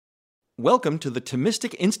Welcome to the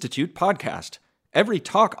Thomistic Institute podcast. Every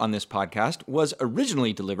talk on this podcast was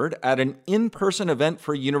originally delivered at an in-person event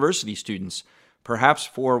for university students, perhaps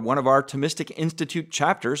for one of our Thomistic Institute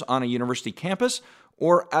chapters on a university campus,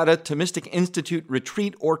 or at a Thomistic Institute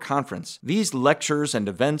retreat or conference. These lectures and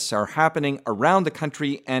events are happening around the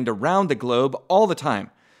country and around the globe all the time.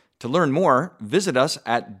 To learn more, visit us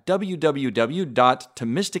at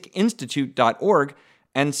www.thomisticinstitute.org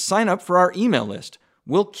and sign up for our email list.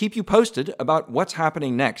 We'll keep you posted about what's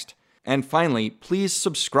happening next. And finally, please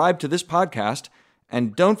subscribe to this podcast,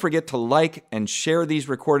 and don't forget to like and share these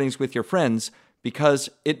recordings with your friends, because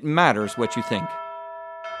it matters what you think.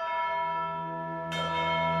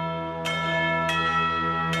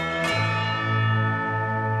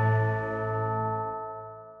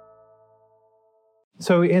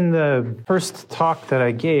 So in the first talk that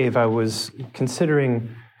I gave, I was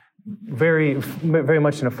considering very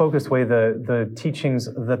much in a focused way the teachings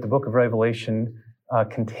that the book of Revelation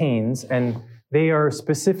contains, and they are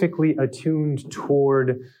specifically attuned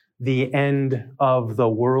toward the end of the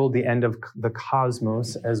world, the end of the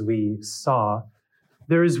cosmos, as we saw.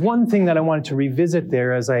 There is one thing that I wanted to revisit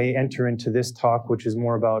there as I enter into this talk, which is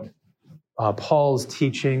more about Paul's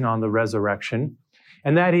teaching on the resurrection,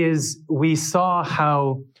 and that is, we saw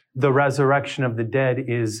how the resurrection of the dead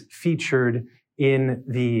is featured in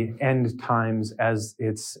the end times as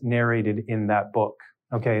it's narrated in that book.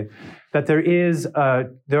 Okay, that there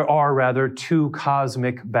are two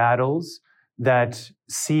cosmic battles that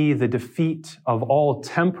see the defeat of all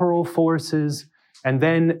temporal forces, and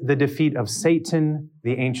then the defeat of Satan,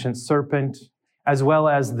 the ancient serpent, as well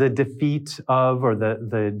as the defeat of, or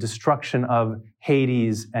the destruction of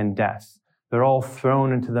Hades and death. They're all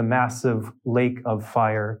thrown into the massive lake of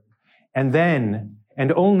fire. And then,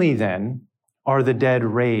 and only then, are the dead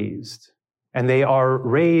raised. And they are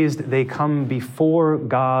raised, they come before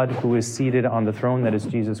God who is seated on the throne, that is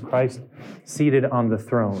Jesus Christ, seated on the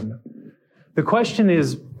throne. The question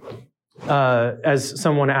is, as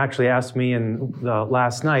someone actually asked me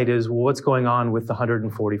last night, is what's going on with the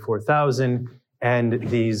 144,000 and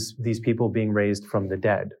these people being raised from the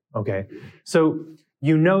dead? Okay, so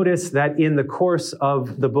you notice that in the course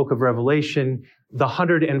of the book of Revelation, the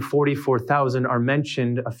 144,000 are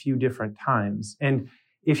mentioned a few different times. And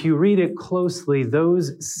if you read it closely,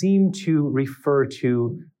 those seem to refer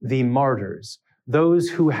to the martyrs, those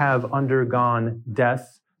who have undergone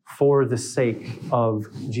death for the sake of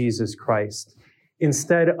Jesus Christ.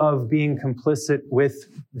 Instead of being complicit with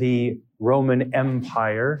the Roman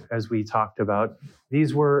Empire, as we talked about,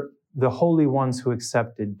 these were the holy ones who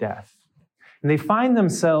accepted death. And they find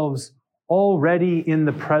themselves already in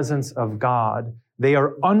the presence of God. They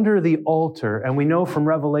are under the altar, and we know from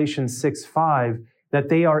Revelation 6:5 that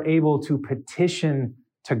they are able to petition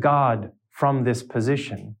to God from this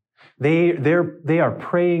position. They are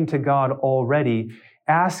praying to God already,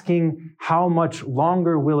 asking how much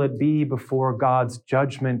longer will it be before God's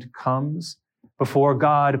judgment comes, before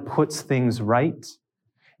God puts things right.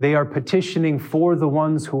 They are petitioning for the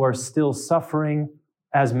ones who are still suffering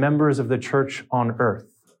as members of the church on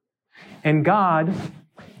earth. And God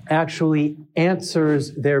actually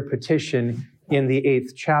answers their petition in the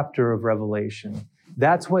 8th chapter of Revelation.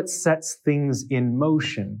 That's what sets things in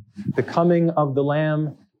motion. The coming of the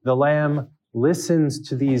Lamb listens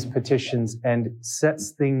to these petitions and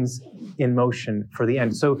sets things in motion for the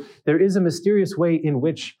end. So there is a mysterious way in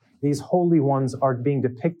which these holy ones are being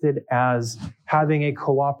depicted as having a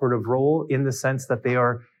cooperative role, in the sense that they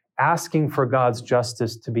are asking for God's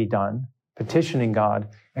justice to be done, petitioning God,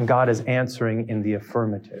 and God is answering in the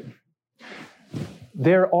affirmative.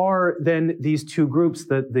 There are then these two groups,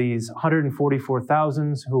 these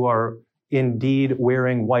 144,000 who are indeed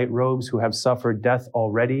wearing white robes, who have suffered death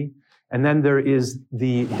already. And then there is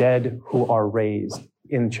the dead who are raised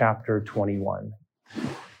in chapter 21.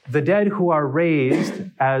 The dead who are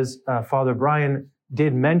raised, as Father Brian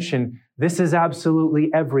did mention, this is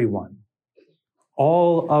absolutely everyone.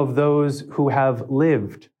 All of those who have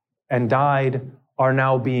lived and died are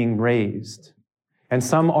now being raised. And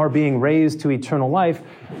some are being raised to eternal life,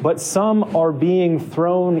 but some are being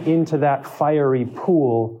thrown into that fiery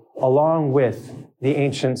pool along with the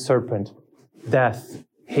ancient serpent, death,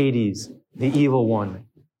 Hades, the evil one,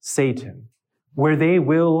 Satan, where they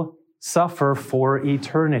will suffer for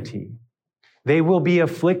eternity. They will be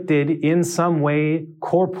afflicted in some way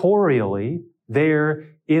corporeally there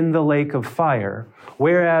in the lake of fire,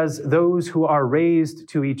 whereas those who are raised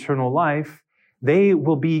to eternal life, they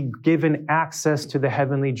will be given access to the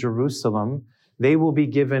heavenly Jerusalem. They will be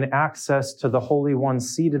given access to the Holy One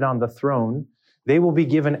seated on the throne. They will be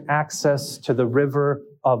given access to the river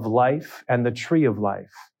of life and the tree of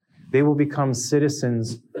life. They will become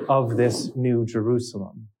citizens of this new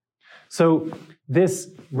Jerusalem. So this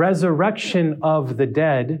resurrection of the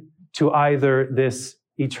dead to either this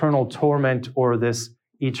eternal torment or this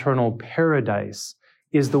eternal paradise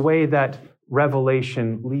is the way that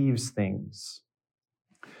Revelation leaves things.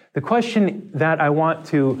 The question that I want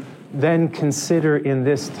to then consider in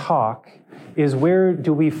this talk is, where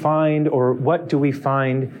do we find, or what do we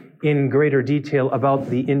find in greater detail about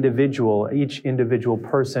the individual, each individual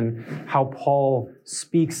person, how Paul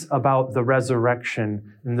speaks about the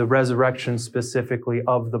resurrection, and the resurrection specifically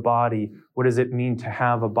of the body. What does it mean to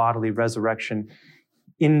have a bodily resurrection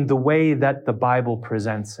in the way that the Bible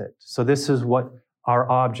presents it? So this is what our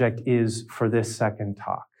object is for this second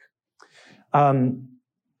talk.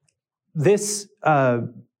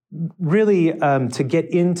 To get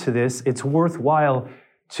into this, it's worthwhile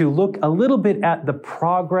to look a little bit at the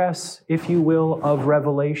progress, if you will, of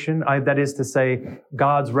revelation. That is to say,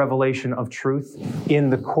 God's revelation of truth in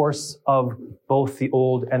the course of both the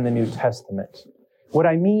Old and the New Testament. What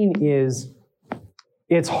I mean is,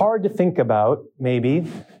 it's hard to think about, maybe,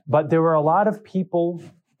 but there were a lot of people,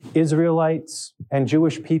 Israelites and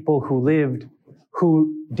Jewish people who lived,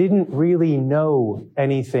 who didn't really know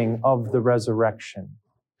anything of the resurrection.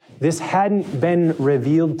 This hadn't been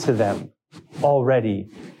revealed to them already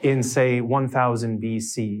in, say, 1000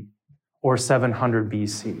 BC or 700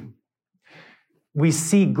 BC. We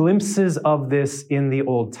see glimpses of this in the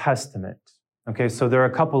Old Testament. Okay, so there are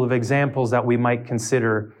a couple of examples that we might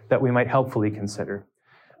consider, that we might helpfully consider.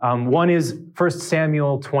 One is 1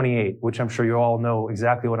 Samuel 28, which I'm sure you all know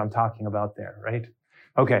exactly what I'm talking about there, right?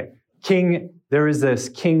 Okay, there is this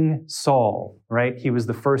King Saul, right? He was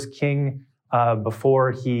the first king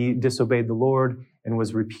before he disobeyed the Lord and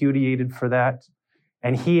was repudiated for that.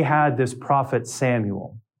 And he had this prophet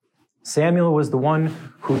Samuel. Samuel was the one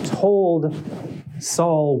who told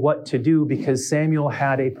Saul what to do because Samuel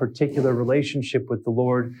had a particular relationship with the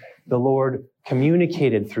Lord. The Lord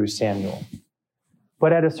communicated through Samuel.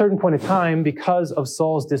 But at a certain point in time, because of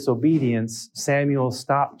Saul's disobedience, Samuel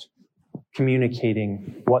stopped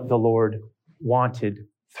communicating what the Lord wanted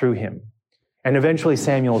through him. And eventually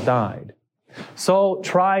Samuel died. Saul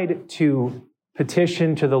tried to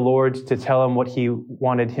petition to the Lord to tell him what he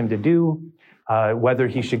wanted him to do, whether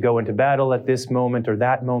he should go into battle at this moment or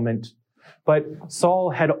that moment. But Saul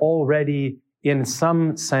had already, in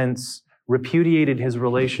some sense, repudiated his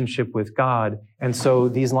relationship with God, and so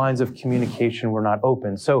these lines of communication were not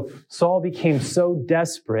open. So Saul became so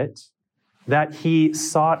desperate that he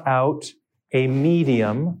sought out a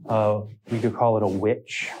medium, we could call it a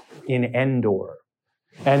witch, in Endor.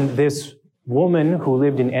 And this woman who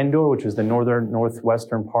lived in Endor, which was the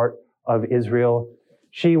northwestern part of Israel,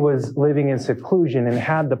 she was living in seclusion and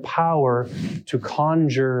had the power to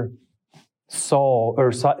conjure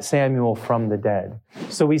Samuel from the dead.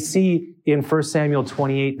 So we see in 1 Samuel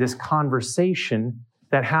 28 this conversation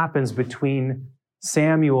that happens between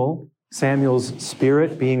Samuel's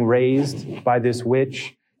spirit being raised by this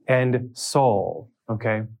witch, and Saul.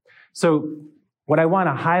 Okay? So what I want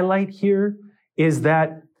to highlight here is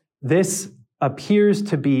that this appears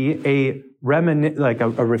to be a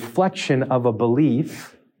reflection of a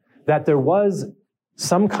belief that there was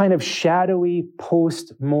some kind of shadowy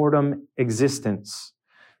post-mortem existence.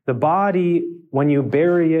 The body, when you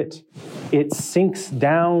bury it, it sinks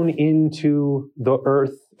down into the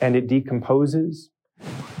earth and it decomposes.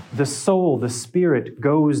 The soul, the spirit,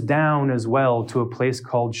 goes down as well to a place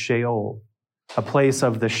called Sheol, a place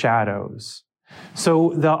of the shadows.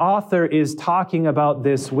 So the author is talking about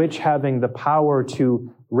this witch having the power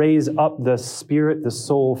to raise up the spirit, the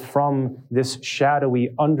soul, from this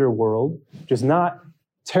shadowy underworld, which is not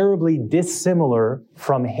terribly dissimilar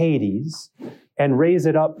from Hades, and raise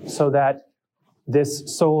it up so that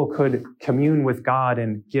this soul could commune with God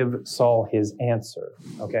and give Saul his answer.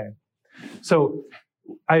 Okay? So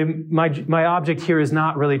my object here is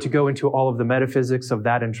not really to go into all of the metaphysics of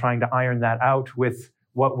that and trying to iron that out with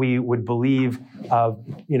what we would believe,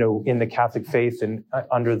 in the Catholic faith and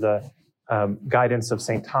under the guidance of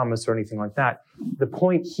St. Thomas or anything like that. The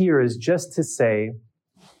point here is just to say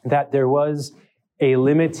that there was a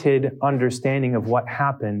limited understanding of what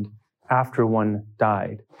happened after one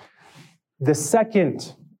died. The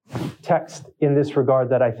second text in this regard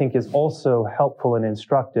that I think is also helpful and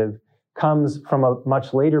instructive comes from a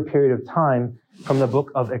much later period of time, from the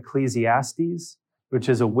book of Ecclesiastes, which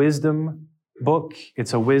is a wisdom book.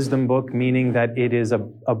 It's a wisdom book, meaning that it is a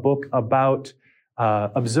book about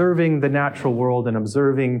observing the natural world and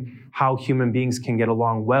observing how human beings can get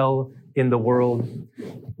along well in the world.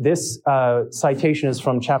 This citation is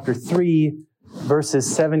from chapter 3,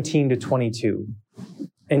 verses 17 to 22.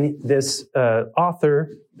 And this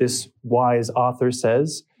this wise author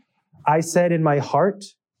says, I said in my heart,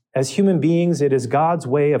 as human beings, it is God's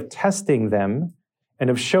way of testing them and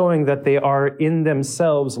of showing that they are in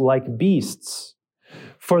themselves like beasts.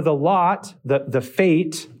 For the lot, the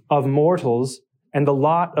fate of mortals and the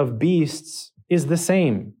lot of beasts is the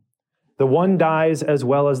same. The one dies as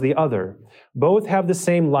well as the other. Both have the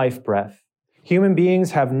same life breath. Human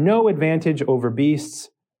beings have no advantage over beasts,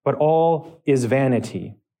 but all is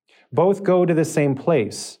vanity. Both go to the same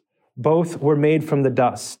place. Both were made from the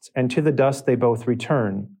dust, and to the dust they both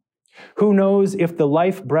return. Who knows if the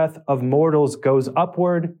life breath of mortals goes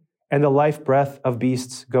upward and the life breath of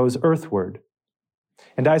beasts goes earthward?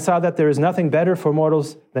 And I saw that there is nothing better for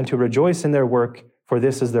mortals than to rejoice in their work, for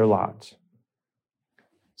this is their lot.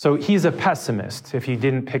 So he's a pessimist, if you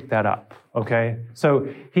didn't pick that up, okay?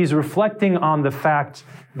 So he's reflecting on the fact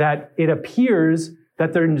that it appears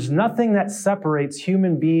that there's nothing that separates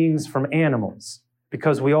human beings from animals,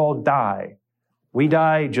 because we all die. We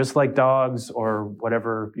die just like dogs or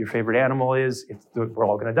whatever your favorite animal is. We're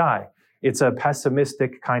all going to die. It's a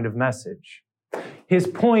pessimistic kind of message. His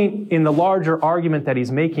point in the larger argument that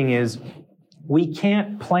he's making is we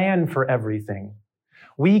can't plan for everything.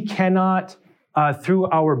 We cannot, through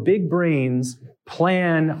our big brains,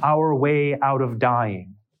 plan our way out of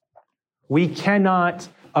dying. We cannot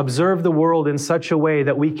observe the world in such a way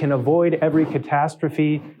that we can avoid every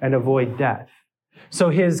catastrophe and avoid death. So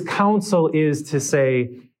his counsel is to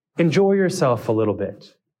say, enjoy yourself a little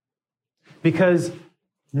bit, because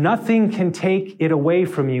nothing can take it away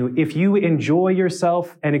from you. If you enjoy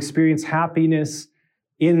yourself and experience happiness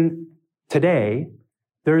in today,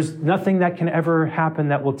 there's nothing that can ever happen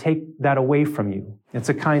that will take that away from you. It's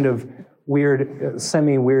a kind of weird,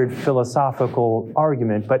 semi-weird philosophical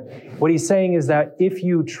argument. But what he's saying is that if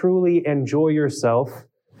you truly enjoy yourself,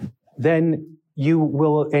 then you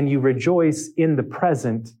will, and you rejoice in the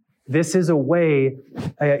present. This is a way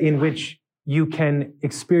in which you can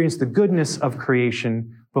experience the goodness of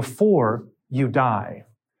creation before you die.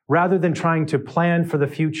 Rather than trying to plan for the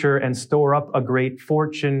future and store up a great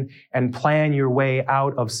fortune and plan your way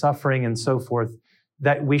out of suffering and so forth,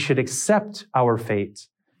 that we should accept our fate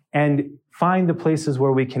and find the places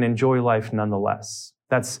where we can enjoy life nonetheless.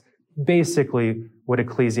 That's basically what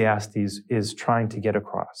Ecclesiastes is trying to get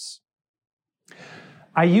across.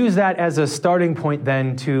 I use that as a starting point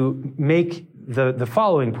then to make the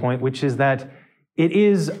following point, which is that it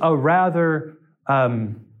is a rather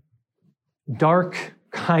dark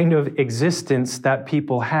kind of existence that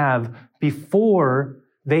people have before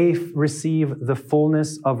they receive the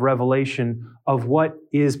fullness of revelation of what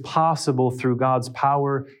is possible through God's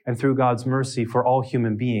power and through God's mercy for all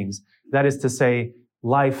human beings. That is to say,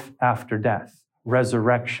 life after death,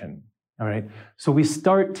 resurrection. All right. So we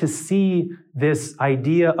start to see this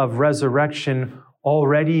idea of resurrection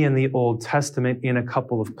already in the Old Testament in a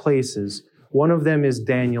couple of places. One of them is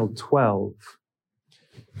Daniel 12.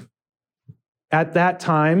 At that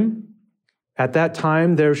time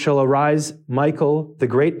there shall arise Michael, the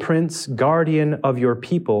great prince, guardian of your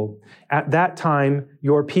people. At that time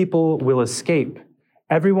your people will escape.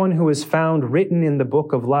 Everyone who is found written in the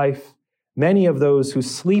book of life. Many of those who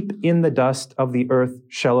sleep in the dust of the earth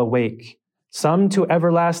shall awake, some to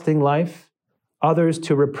everlasting life, others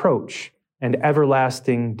to reproach and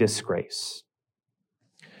everlasting disgrace.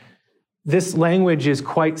 This language is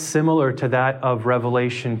quite similar to that of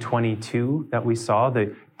Revelation 22 that we saw,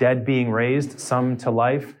 the dead being raised, some to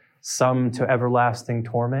life, some to everlasting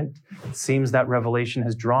torment. It seems that Revelation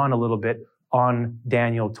has drawn a little bit on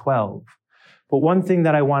Daniel 12. But one thing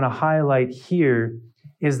that I want to highlight here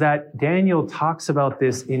is that Daniel talks about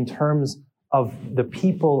this in terms of the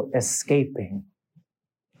people escaping.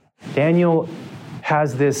 Daniel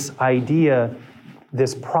has this idea,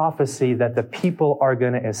 this prophecy that the people are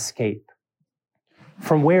going to escape.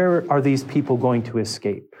 From where are these people going to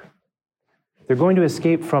escape? They're going to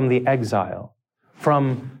escape from the exile,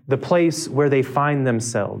 from the place where they find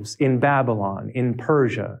themselves, in Babylon, in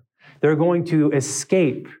Persia. They're going to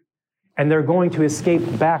escape, and they're going to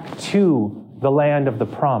escape back to the land of the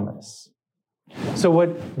promise. So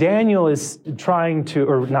what Daniel is trying to,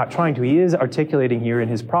 or not trying to, he is articulating here in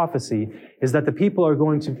his prophecy, is that the people are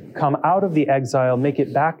going to come out of the exile, make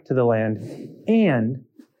it back to the land, and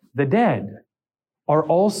the dead are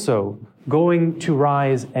also going to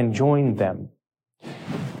rise and join them.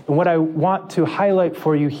 And what I want to highlight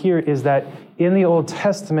for you here is that in the Old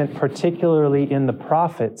Testament, particularly in the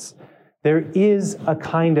prophets, there is a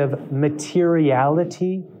kind of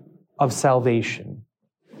materiality of salvation.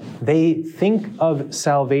 They think of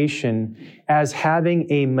salvation as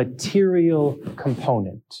having a material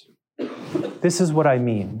component. This is what I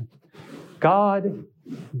mean. God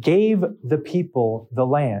gave the people the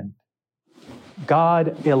land.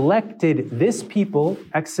 God elected this people,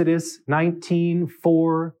 Exodus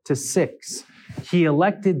 19:4-6. He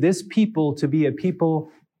elected this people to be a people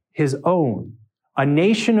his own, a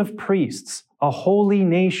nation of priests, a holy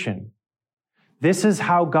nation. This is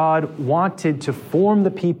how God wanted to form the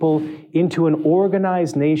people into an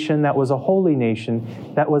organized nation that was a holy nation,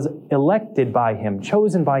 that was elected by him,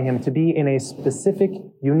 chosen by him to be in a specific,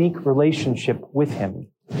 unique relationship with him.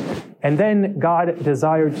 And then God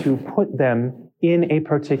desired to put them in a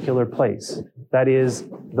particular place. That is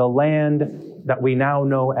the land that we now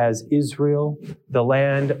know as Israel, the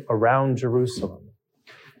land around Jerusalem.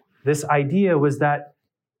 This idea was that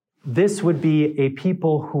this would be a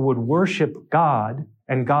people who would worship God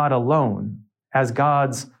and God alone as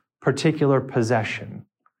God's particular possession.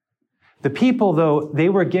 The people, though, they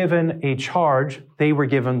were given a charge, they were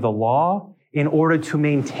given the law in order to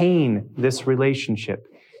maintain this relationship,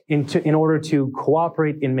 in order to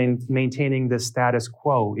cooperate in maintaining the status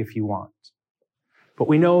quo, if you want. But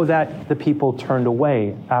we know that the people turned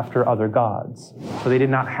away after other gods, so they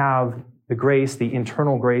did not have the grace, the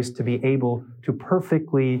internal grace, to be able to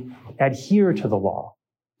perfectly adhere to the law.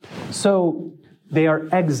 So they are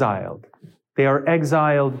exiled. They are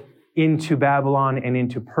exiled into Babylon and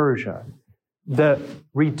into Persia. The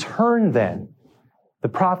return then, the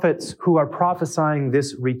prophets who are prophesying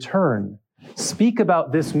this return speak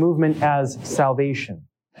about this movement as salvation.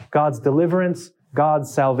 God's deliverance,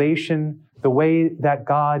 God's salvation, the way that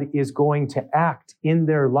God is going to act in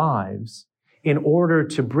their lives in order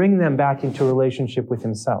to bring them back into a relationship with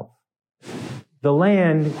himself. The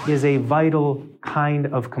land is a vital kind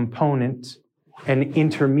of component, an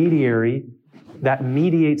intermediary that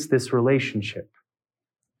mediates this relationship.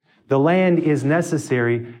 The land is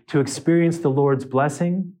necessary to experience the Lord's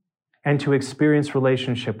blessing and to experience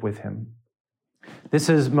relationship with him. This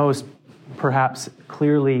is most perhaps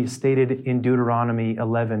clearly stated in Deuteronomy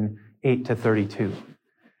 11:8-32.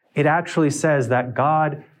 It actually says that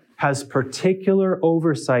God has particular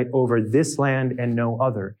oversight over this land and no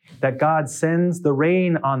other, that God sends the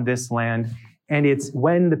rain on this land, and it's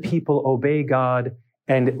when the people obey God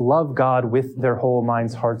and love God with their whole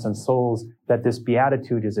minds, hearts, and souls that this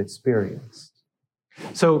beatitude is experienced.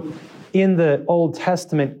 So in the Old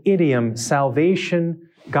Testament idiom, salvation,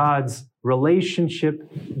 God's relationship,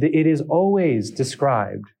 it is always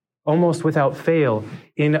described, almost without fail,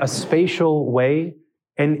 in a spatial way,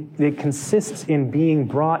 and it consists in being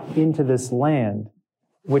brought into this land,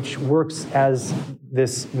 which works as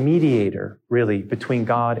this mediator, really, between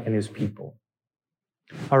God and his people.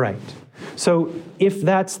 All right. So if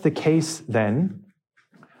that's the case, then,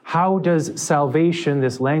 how does salvation,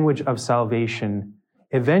 this language of salvation,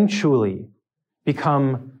 eventually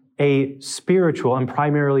become a spiritual and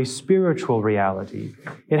primarily spiritual reality?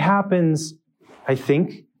 It happens, I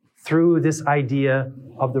think, through this idea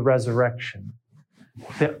of the resurrection.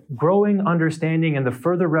 The growing understanding and the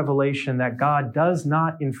further revelation that God does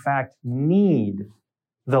not, in fact, need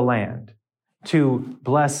the land to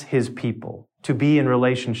bless his people, to be in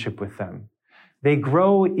relationship with them. They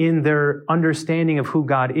grow in their understanding of who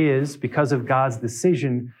God is because of God's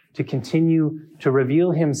decision to continue to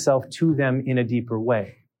reveal himself to them in a deeper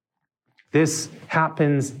way. This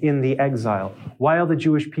happens in the exile. While the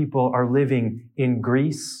Jewish people are living in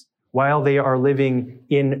Greece, while they are living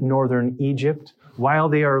in northern Egypt, while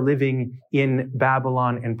they are living in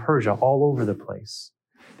Babylon and Persia, all over the place,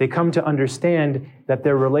 they come to understand that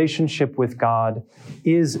their relationship with God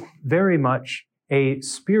is very much a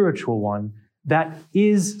spiritual one that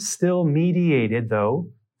is still mediated, though,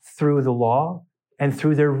 through the law and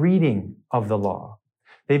through their reading of the law.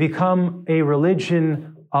 They become a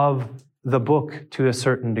religion of the book to a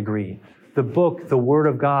certain degree. The book, the Word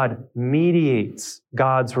of God, mediates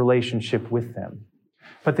God's relationship with them.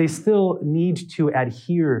 But they still need to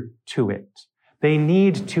adhere to it. They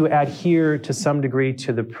need to adhere to some degree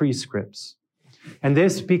to the prescripts. And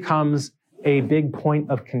this becomes a big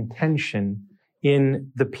point of contention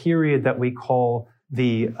in the period that we call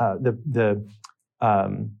the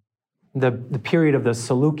period of the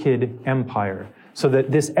Seleucid Empire. So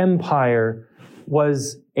that this empire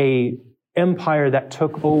was a empire that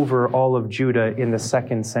took over all of Judah in the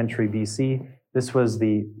 2nd century BC. This was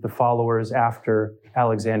the followers after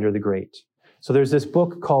Alexander the Great. So there's this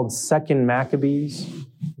book called 2nd Maccabees.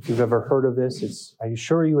 If you've ever heard of this, I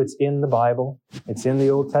assure you it's in the Bible. It's in the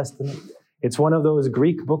Old Testament. It's one of those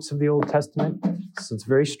Greek books of the Old Testament. So it's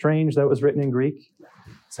very strange that it was written in Greek.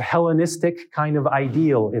 It's a Hellenistic kind of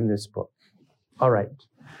ideal in this book. All right.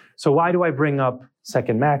 So why do I bring up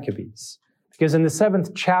 2nd Maccabees? Because in the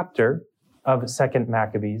 7th chapter, of 2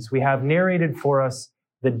 Maccabees, we have narrated for us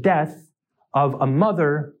the death of a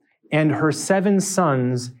mother and her 7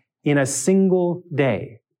 sons in a single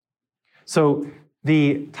day. So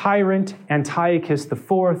the tyrant Antiochus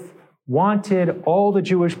IV wanted all the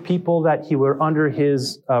Jewish people that were under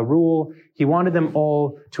his rule, he wanted them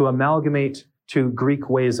all to amalgamate to Greek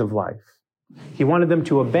ways of life. He wanted them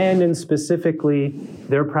to abandon specifically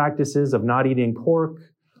their practices of not eating pork,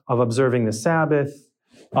 of observing the Sabbath,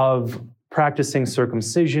 of practicing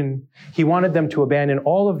circumcision. He wanted them to abandon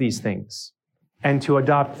all of these things and to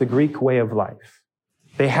adopt the Greek way of life.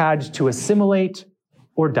 They had to assimilate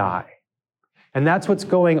or die. And that's what's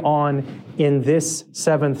going on in this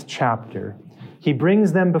 7th chapter. He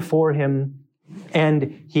brings them before him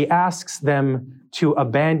and he asks them to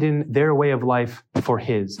abandon their way of life for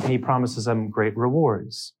his, and he promises them great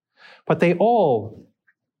rewards. But they all,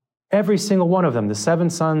 every single one of them, the 7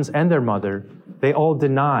 sons and their mother, they all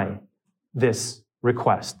deny this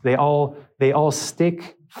request. They all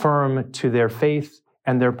stick firm to their faith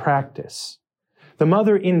and their practice. The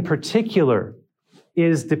mother in particular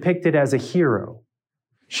is depicted as a hero.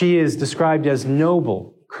 She is described as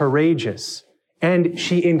noble, courageous, and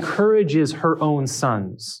she encourages her own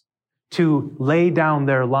sons to lay down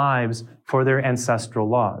their lives for their ancestral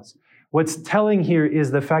laws. What's telling here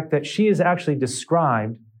is the fact that she is actually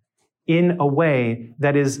described in a way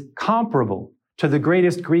that is comparable to the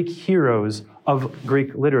greatest Greek heroes of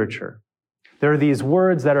Greek literature. There are these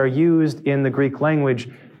words that are used in the Greek language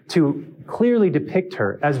to clearly depict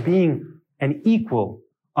her as being an equal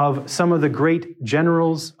of some of the great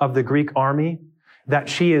generals of the Greek army, that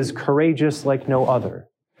she is courageous like no other.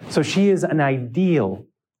 So she is an ideal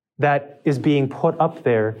that is being put up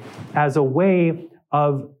there as a way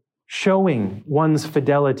of showing one's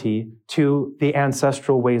fidelity to the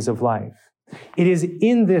ancestral ways of life. It is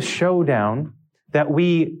in this showdown that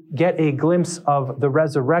we get a glimpse of the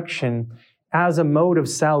resurrection as a mode of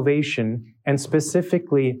salvation, and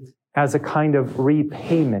specifically as a kind of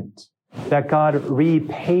repayment, that God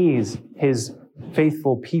repays his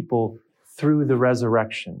faithful people through the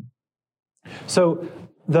resurrection. So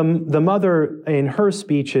the mother in her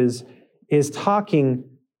speeches is talking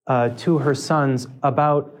to her sons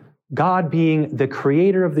about God being the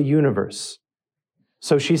creator of the universe.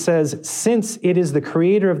 So she says, since it is the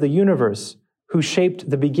creator of the universe who shaped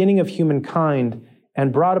the beginning of humankind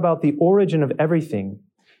and brought about the origin of everything,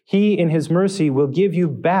 he in his mercy will give you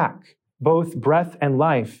back both breath and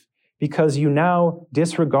life, because you now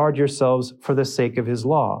disregard yourselves for the sake of his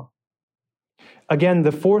law. Again, the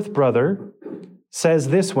 4th brother says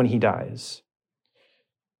this when he dies: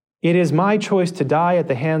 it is my choice to die at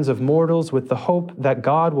the hands of mortals with the hope that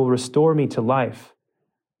God will restore me to life.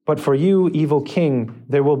 But for you, evil king,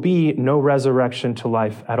 there will be no resurrection to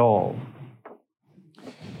life at all.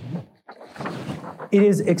 It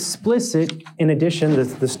is explicit, in addition,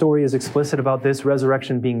 the story is explicit about this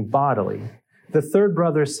resurrection being bodily. The 3rd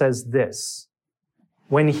brother says this: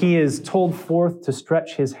 when he is told forth to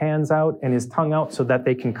stretch his hands out and his tongue out so that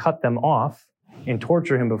they can cut them off and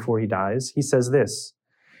torture him before he dies, he says this: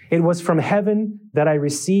 it was from heaven that I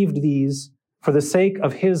received these. For the sake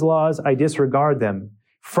of his laws, I disregard them.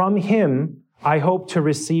 From him, I hope to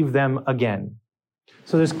receive them again.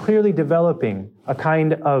 So there's clearly developing a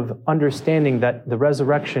kind of understanding that the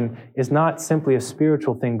resurrection is not simply a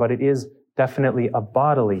spiritual thing, but it is definitely a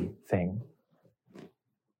bodily thing.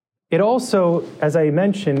 It also, as I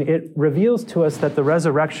mentioned, it reveals to us that the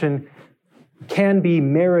resurrection can be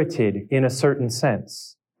merited in a certain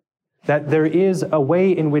sense. That there is a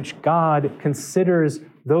way in which God considers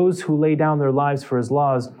those who lay down their lives for his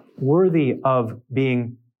laws worthy of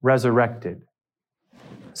being resurrected.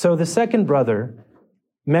 So the 2nd brother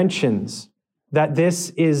mentions that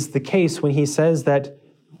this is the case when he says that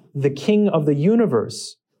the King of the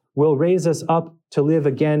universe will raise us up to live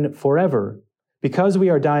again forever. Because we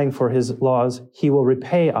are dying for his laws, he will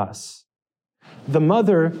repay us. The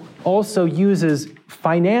mother also uses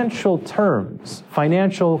financial terms,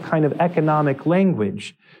 financial kind of economic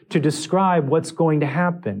language to describe what's going to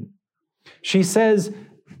happen. She says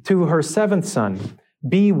to her 7th son,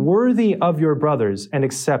 be worthy of your brothers and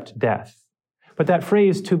accept death. But that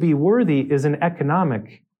phrase, to be worthy, is an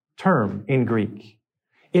economic term in Greek.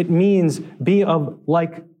 It means be of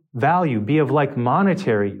like value, be of like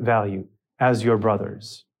monetary value as your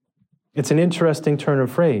brothers. It's an interesting turn of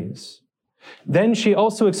phrase. Then she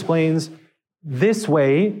also explains, this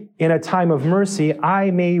way, in a time of mercy, I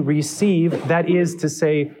may receive, that is to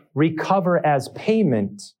say, recover as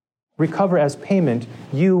payment,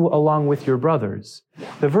 you along with your brothers.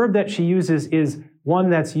 The verb that she uses is one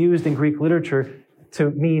that's used in Greek literature to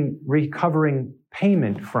mean recovering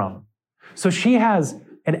payment from. So she has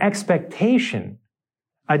an expectation,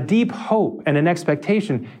 a deep hope and an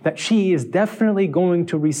expectation that she is definitely going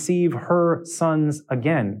to receive her sons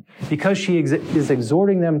again. Because she is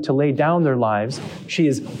exhorting them to lay down their lives, she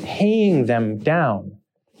is paying them down.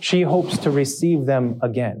 She hopes to receive them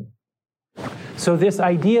again. So this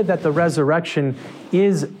idea that the resurrection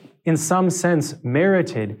is, in some sense,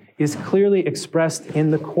 merited is clearly expressed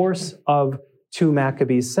in the course of 2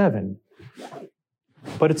 Maccabees 7.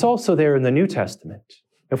 But it's also there in the New Testament.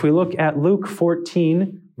 If we look at Luke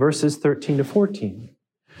 14, verses 13 to 14.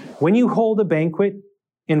 When you hold a banquet,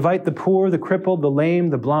 invite the poor, the crippled, the lame,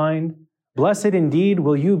 the blind. Blessed indeed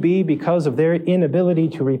will you be because of their inability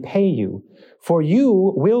to repay you, for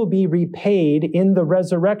you will be repaid in the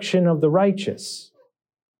resurrection of the righteous.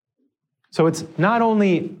 So it's not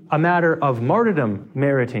only a matter of martyrdom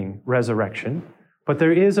meriting resurrection, but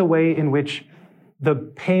there is a way in which the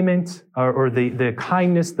payment or the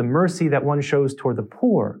kindness, the mercy that one shows toward the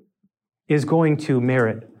poor is going to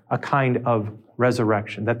merit a kind of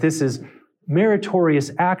resurrection. That this is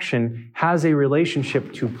meritorious action has a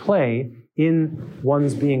relationship to play in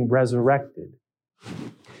one's being resurrected.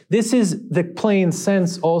 This is the plain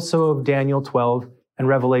sense also of Daniel 12 and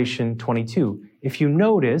Revelation 22. If you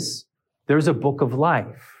notice, there's a book of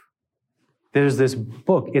life. There's this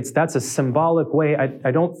book. That's a symbolic way.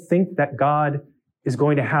 I don't think that God is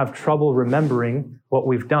going to have trouble remembering what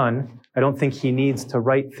we've done. I don't think he needs to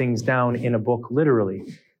write things down in a book literally.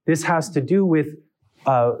 This has to do with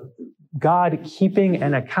God keeping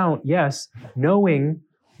an account, yes, knowing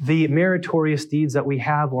the meritorious deeds that we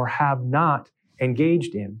have or have not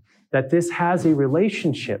engaged in, that this has a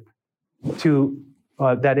relationship to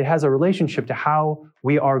how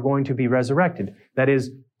we are going to be resurrected. That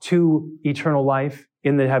is, to eternal life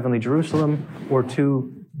in the heavenly Jerusalem or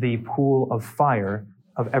to the pool of fire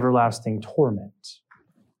of everlasting torment.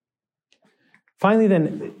 Finally,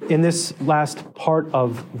 then, in this last part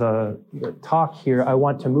of the talk here, I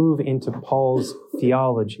want to move into Paul's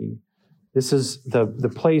theology. This is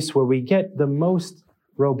the place where we get the most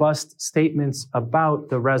robust statements about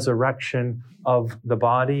the resurrection of the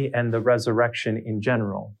body and the resurrection in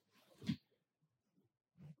general.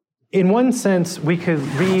 In one sense, we could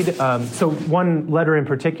read, so one letter in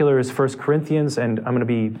particular is 1 Corinthians, and I'm going to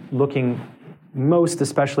be looking most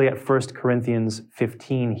especially at 1 Corinthians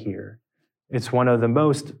 15 here. It's one of the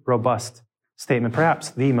most robust statement,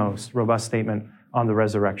 perhaps the most robust statement on the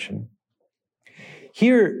resurrection.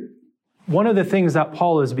 Here, one of the things that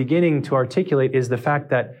Paul is beginning to articulate is the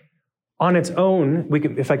fact that on its own,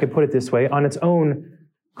 if I could put it this way, on its own,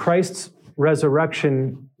 Christ's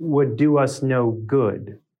resurrection would do us no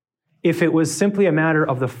good. If it was simply a matter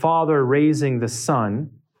of the Father raising the Son,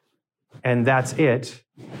 and that's it,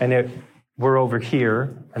 and we're over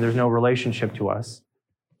here, and there's no relationship to us,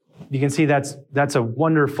 you can see that's a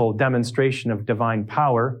wonderful demonstration of divine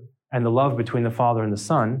power and the love between the Father and the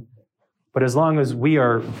Son. But as long as we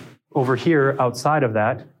are over here outside of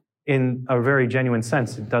that, in a very genuine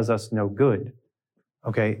sense, it does us no good.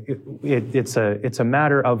 Okay, it's a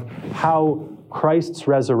matter of how Christ's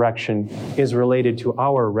resurrection is related to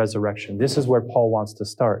our resurrection. This is where Paul wants to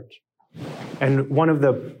start. And one of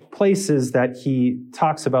the places that he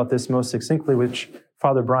talks about this most succinctly, which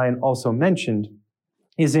Father Brian also mentioned,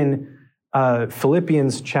 is in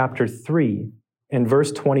Philippians chapter 3, and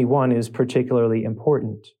verse 21 is particularly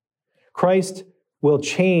important. Christ will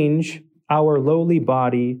change our lowly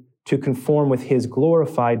body to conform with his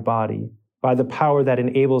glorified body by the power that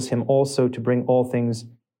enables him also to bring all things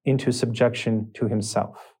into subjection to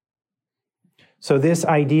himself. So this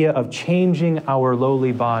idea of changing our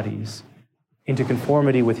lowly bodies into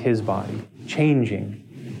conformity with his body,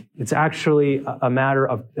 changing, it's actually a matter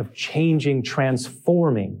of changing,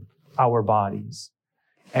 transforming our bodies.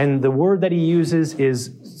 And the word that he uses is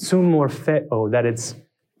sumorpheo, that it's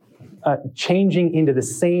changing into the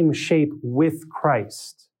same shape with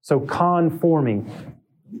Christ. So conforming,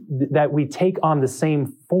 that we take on the same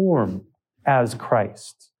form as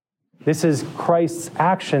Christ. This is Christ's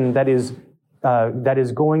action that is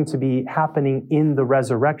going to be happening in the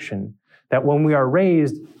resurrection. That when we are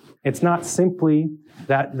raised, it's not simply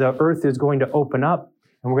that the earth is going to open up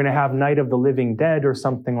and we're going to have Night of the Living Dead or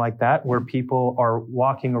something like that, where people are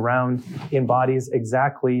walking around in bodies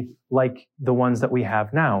exactly like the ones that we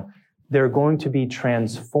have now. They're going to be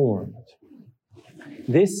transformed.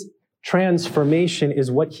 This transformation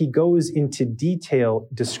is what he goes into detail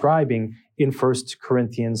describing in 1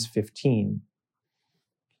 Corinthians 15.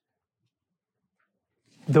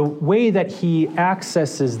 The way that he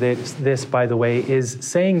accesses this, by the way, is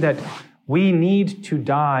saying that we need to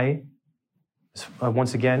die.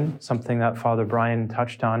 Once again, something that Father Brian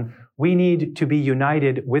touched on. we need to be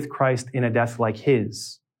united with Christ in a death like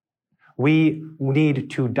his. We need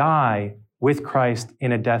to die with Christ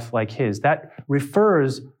in a death like his. That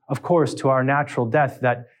refers, of course, to our natural death,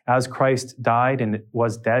 that as Christ died and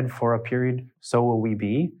was dead for a period, so will we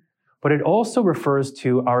be. But it also refers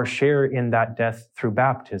to our share in that death through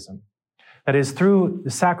baptism. That is, through the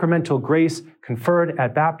sacramental grace conferred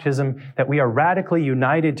at baptism, that we are radically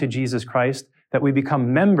united to Jesus Christ, that we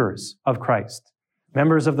become members of Christ,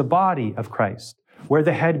 members of the body of Christ. Where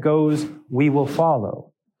the head goes, we will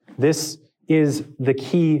follow. This is the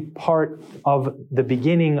key part of the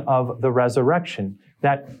beginning of the resurrection,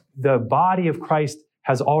 that the body of Christ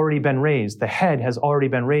has already been raised. The head has already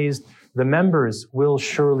been raised. The members will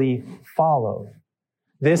surely follow.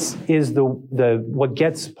 This is what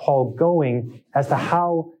gets Paul going as to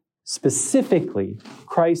how specifically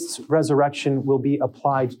Christ's resurrection will be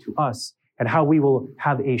applied to us and how we will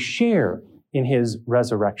have a share in his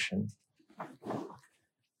resurrection.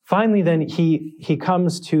 Finally, then, he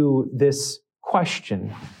comes to this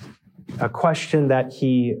question, a question that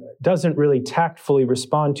he doesn't really tactfully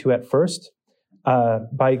respond to at first,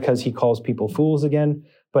 because he calls people fools again.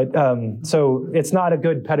 But so it's not a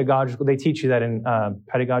good pedagogical, they teach you that in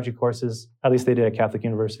pedagogy courses, at least they did at Catholic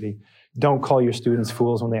University. Don't call your students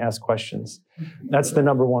fools when they ask questions. That's the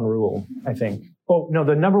number one rule, I think. Oh, no,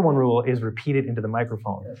 the number one rule is repeat it into the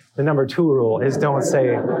microphone. The number two rule is don't say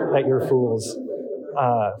that you're fools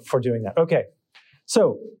for doing that. Okay,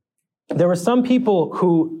 so there were some people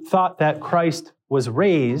who thought that Christ was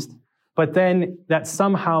raised, but then that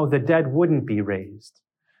somehow the dead wouldn't be raised.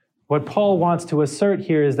 What Paul wants to assert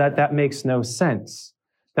here is that that makes no sense,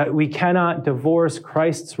 that we cannot divorce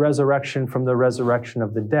Christ's resurrection from the resurrection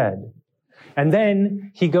of the dead. And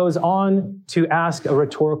then he goes on to ask a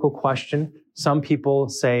rhetorical question. Some people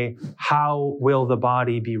say, how will the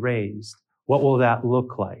body be raised? What will that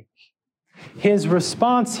look like? His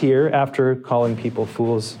response here, after calling people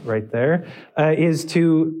fools right there, is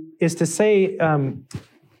to say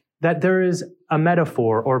that there is a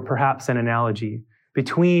metaphor, or perhaps an analogy,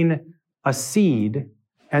 between a seed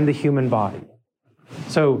and the human body.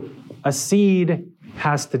 So a seed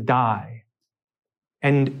has to die.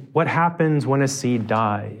 And what happens when a seed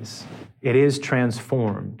dies? It is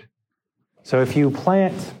transformed. So if you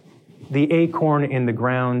plant the acorn in the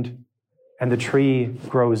ground and the tree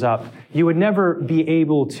grows up, you would never be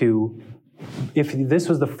able to, if this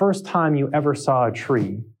was the first time you ever saw a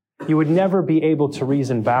tree, you would never be able to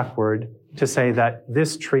reason backward to say that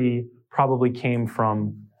this tree probably came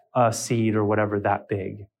from a seed or whatever that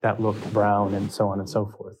big, that looked brown and so on and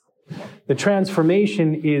so forth. The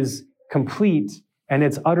transformation is complete, and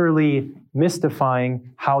it's utterly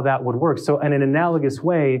mystifying how that would work. So in an analogous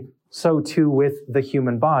way, so too with the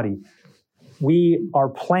human body. We are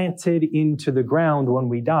planted into the ground when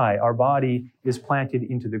we die. Our body is planted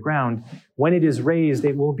into the ground. When it is raised,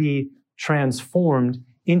 it will be transformed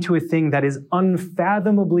into a thing that is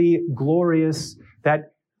unfathomably glorious,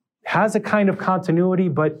 that has a kind of continuity,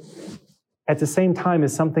 but at the same time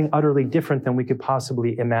is something utterly different than we could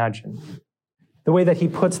possibly imagine. The way that he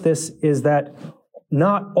puts this is that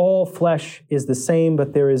not all flesh is the same,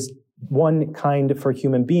 but there is one kind for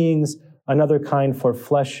human beings, another kind for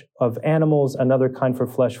flesh of animals, another kind for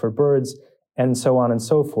flesh for birds, and so on and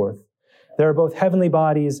so forth. There are both heavenly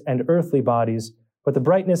bodies and earthly bodies, but the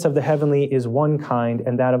brightness of the heavenly is one kind,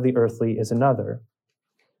 and that of the earthly is another.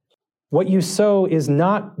 What you sow is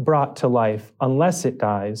not brought to life unless it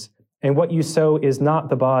dies, and what you sow is not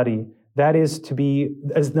the body that is to be,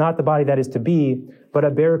 but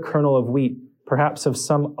a bare kernel of wheat, perhaps of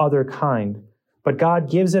some other kind. But God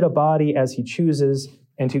gives it a body as he chooses,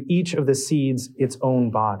 and to each of the seeds its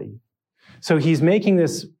own body. So he's making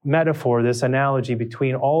this metaphor, this analogy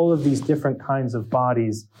between all of these different kinds of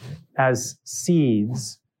bodies as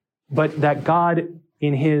seeds, but that God,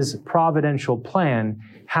 in his providential plan,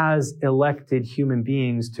 has elected human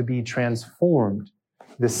beings to be transformed.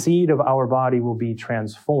 The seed of our body will be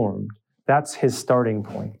transformed. That's his starting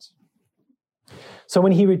point. So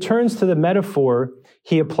when he returns to the metaphor,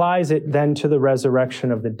 he applies it then to the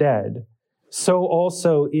resurrection of the dead. So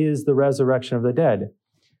also is the resurrection of the dead.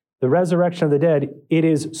 The resurrection of the dead, it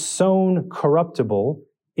is sown corruptible,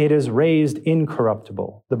 it is raised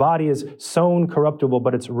incorruptible. The body is sown corruptible,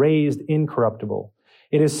 but it's raised incorruptible.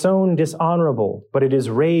 It is sown dishonorable, but it is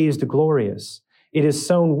raised glorious. It is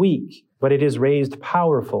sown weak, but it is raised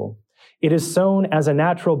powerful. It is sown as a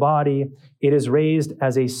natural body, it is raised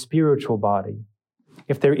as a spiritual body.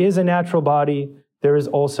 If there is a natural body, there is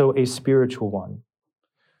also a spiritual one.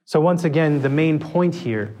 So once again, the main point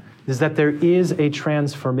here is that there is a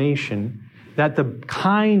transformation, that the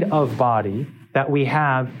kind of body that we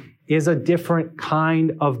have is a different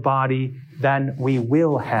kind of body than we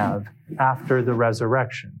will have after the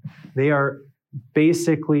resurrection. They are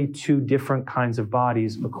basically two different kinds of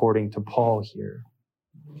bodies, according to Paul here.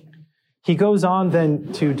 He goes on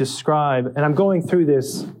then to describe, and I'm going through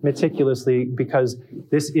this meticulously because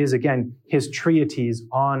this is, again, his treatise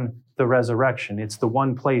on the resurrection. It's the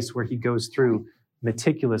one place where he goes through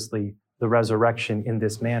meticulously the resurrection in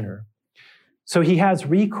this manner. So he has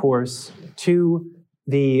recourse to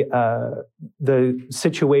the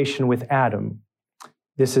situation with Adam.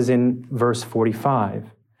 This is in verse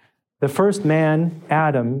 45. The first man,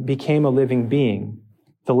 Adam, became a living being.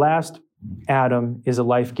 The last Adam is a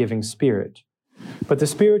life-giving spirit. But the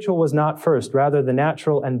spiritual was not first, rather the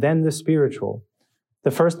natural and then the spiritual.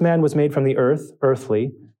 The first man was made from the earth,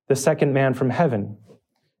 earthly, the second man from heaven.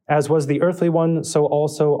 As was the earthly one, so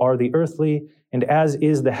also are the earthly, and as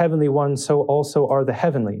is the heavenly one, so also are the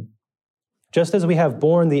heavenly. Just as we have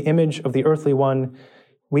borne the image of the earthly one,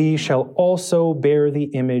 we shall also bear the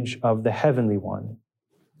image of the heavenly one.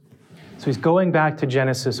 So he's going back to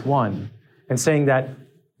Genesis 1 and saying that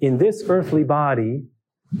in this earthly body,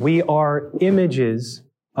 we are images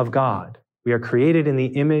of God. We are created in the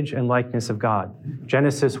image and likeness of God.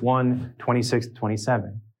 Genesis 1, 26 to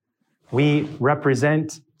 27. We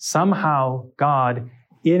represent somehow God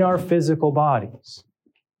in our physical bodies.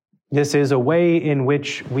 This is a way in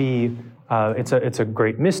which it's a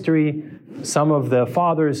great mystery. Some of the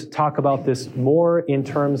fathers talk about this more in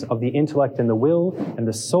terms of the intellect and the will and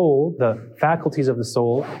the soul, the faculties of the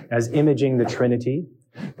soul, as imaging the Trinity.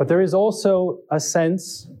 But there is also a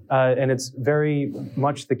sense, and it's very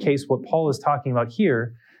much the case what Paul is talking about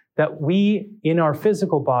here, that we in our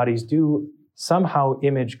physical bodies do somehow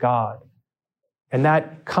image God. And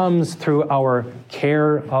that comes through our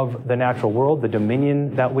care of the natural world, the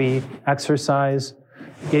dominion that we exercise.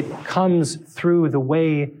 It comes through the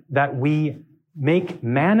way that we make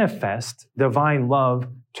manifest divine love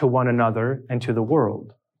to one another and to the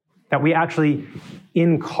world. That we actually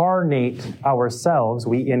incarnate ourselves,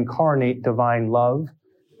 we incarnate divine love,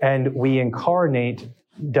 and we incarnate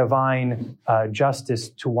divine justice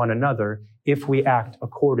to one another if we act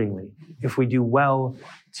accordingly, if we do well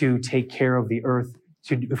to take care of the earth,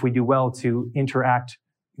 if we do well to interact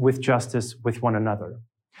with justice with one another.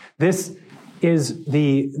 This is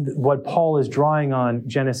what Paul is drawing on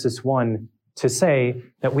Genesis 1 to say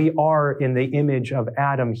that we are in the image of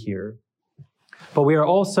Adam here, but we are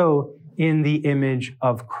also in the image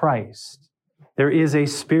of Christ. There is a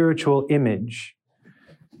spiritual image.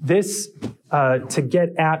 This, to get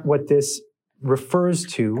at what this refers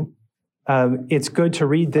to, it's good to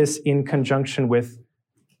read this in conjunction with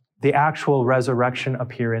the actual resurrection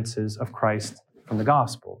appearances of Christ from the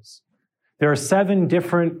Gospels. There are 7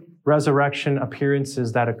 different resurrection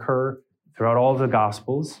appearances that occur throughout all of the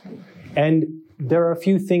Gospels, and there are a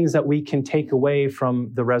few things that we can take away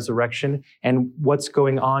from the resurrection and what's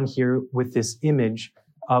going on here with this image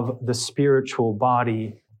of the spiritual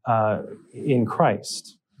body in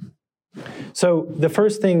Christ. So the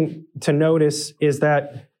first thing to notice is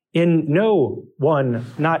that in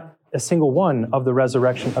not a single one of the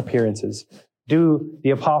resurrection appearances do the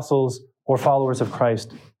apostles or followers of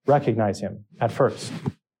Christ recognize him at first.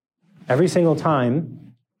 Every single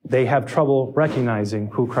time, they have trouble recognizing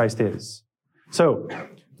who Christ is. So,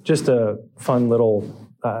 just a fun little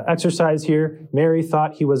exercise here. Mary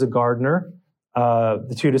thought he was a gardener.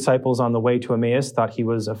 The 2 disciples on the way to Emmaus thought he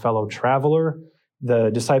was a fellow traveler. The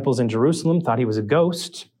disciples in Jerusalem thought he was a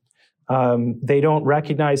ghost. They don't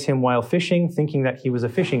recognize him while fishing, thinking that he was a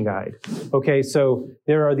fishing guide. Okay, so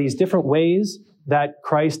there are these different ways that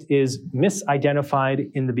Christ is misidentified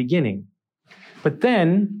in the beginning. But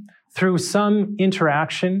then, through some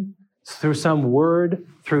interaction, through some word,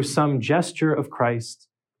 through some gesture of Christ,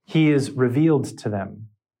 he is revealed to them.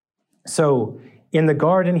 So in the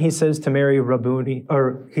garden, he says to Mary, Rabboni,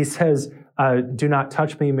 or he says, do not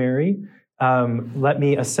touch me, Mary. Let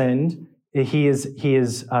me ascend. He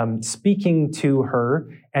is speaking to her,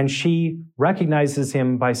 and she recognizes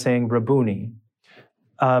him by saying Rabboni.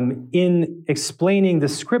 In explaining the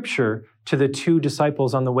scripture to the 2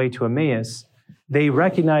 disciples on the way to Emmaus, they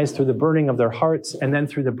recognize through the burning of their hearts and then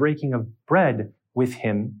through the breaking of bread with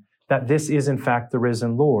him that this is in fact the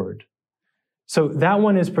risen Lord. So that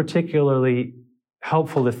one is particularly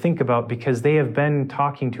helpful to think about because they have been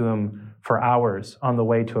talking to him for hours on the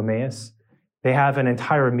way to Emmaus. They have an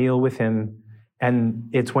entire meal with him, and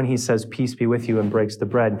it's when he says, "Peace be with you," and breaks the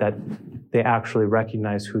bread that they actually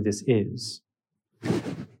recognize who this is.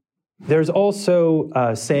 There's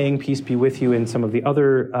also saying "peace be with you" in some of the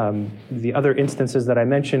other instances that I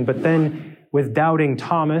mentioned, but then with doubting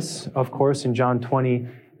Thomas, of course, in John 20,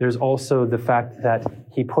 there's also the fact that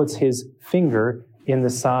he puts his finger in the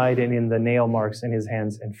side and in the nail marks in his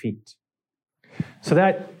hands and feet. So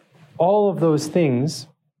that all of those things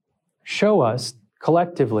show us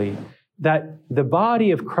collectively that the body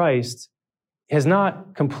of Christ has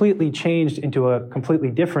not completely changed into a completely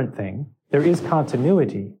different thing. There is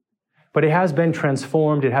continuity, but it has been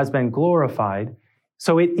transformed, it has been glorified.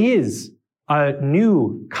 So it is a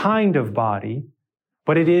new kind of body,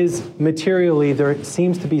 but it is materially, there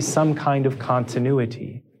seems to be some kind of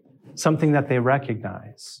continuity, something that they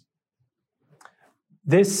recognize.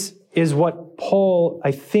 This is what Paul,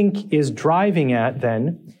 I think, is driving at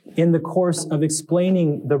then in the course of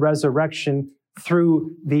explaining the resurrection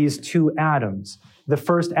through these two Adams. The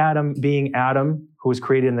first Adam being Adam, who was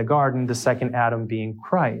created in the garden, the second Adam being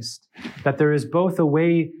Christ. That there is both a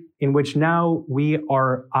way in which now we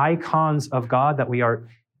are icons of God, that we are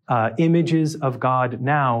images of God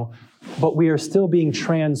now, but we are still being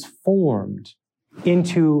transformed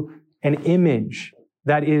into an image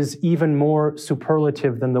that is even more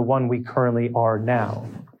superlative than the one we currently are now.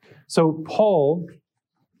 So Paul,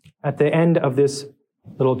 at the end of this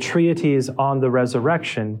little treatise on the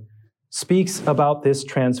resurrection, speaks about this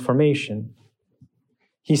transformation.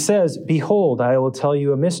 He says, "Behold, I will tell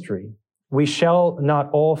you a mystery. We shall not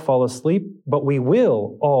all fall asleep, but we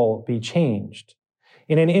will all be changed.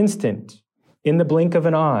 In an instant, in the blink of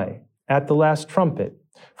an eye, at the last trumpet.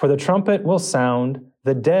 For the trumpet will sound,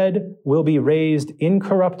 the dead will be raised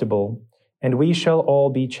incorruptible, and we shall all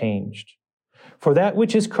be changed. For that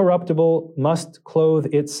which is corruptible must clothe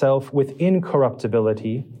itself with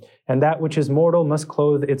incorruptibility, and that which is mortal must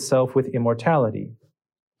clothe itself with immortality.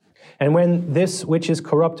 And when this which is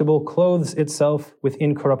corruptible clothes itself with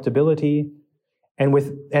incorruptibility,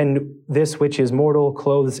 and this which is mortal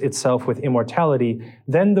clothes itself with immortality,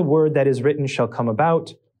 then the word that is written shall come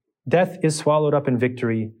about. Death is swallowed up in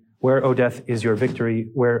victory. Where, O death, is your victory?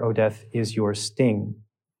 Where, O death, is your sting?"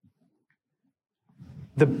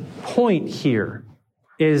 The point here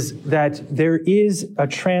is that there is a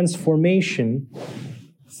transformation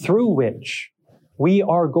through which we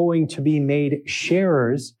are going to be made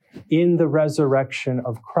sharers in the resurrection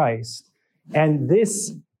of Christ. And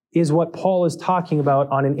this is what Paul is talking about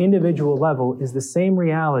on an individual level, is the same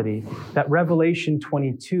reality that Revelation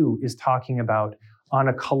 22 is talking about on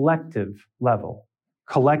a collective level.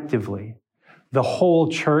 Collectively, the whole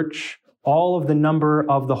church, all of the number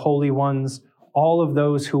of the holy ones, all of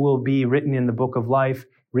those who will be written in the book of life,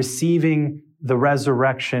 receiving the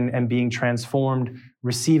resurrection and being transformed,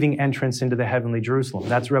 receiving entrance into the heavenly Jerusalem.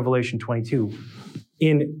 That's Revelation 22.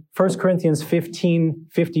 In 1 Corinthians 15,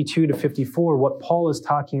 52 to 54, what Paul is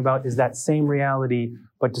talking about is that same reality,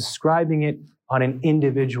 but describing it on an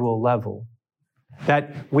individual level.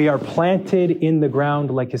 That we are planted in the ground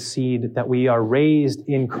like a seed, that we are raised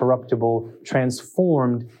incorruptible,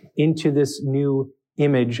 transformed into this new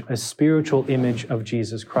image, a spiritual image of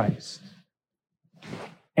Jesus Christ.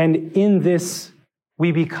 And in this,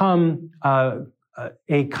 we become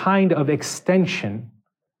a kind of extension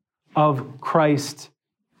of Christ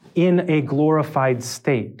in a glorified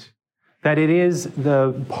state. That it is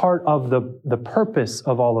the part of the purpose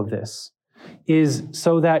of all of this is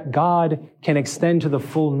so that God can extend to the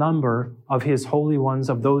full number of his holy ones,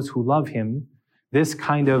 of those who love him, this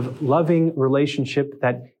kind of loving relationship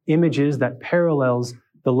that images, that parallels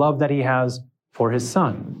the love that he has for his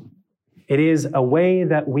Son. It is a way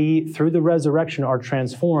that we, through the resurrection, are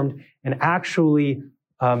transformed and actually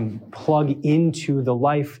plug into the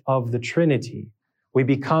life of the Trinity. We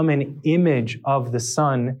become an image of the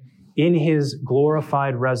Son in his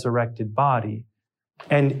glorified, resurrected body.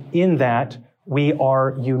 And in that, we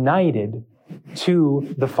are united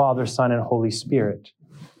to the Father, Son, and Holy Spirit.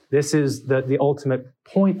 This is the ultimate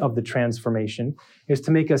point of the transformation, is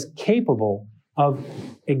to make us capable of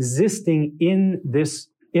existing in this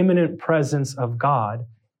immanent presence of God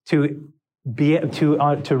to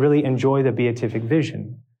really enjoy the beatific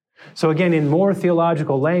vision. So again, in more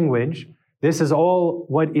theological language, this is all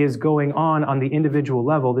what is going on the individual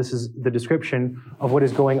level. This is the description of what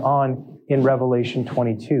is going on in Revelation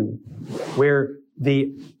 22, where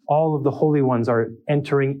all of the holy ones are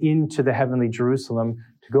entering into the heavenly Jerusalem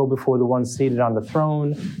to go before the one seated on the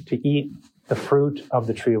throne, to eat the fruit of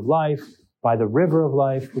the tree of life by the river of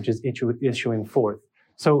life, which is issuing forth.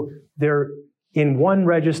 So they're in one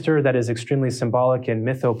register that is extremely symbolic and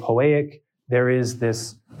mythopoeic. There is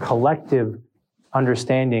this collective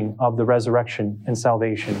understanding of the resurrection and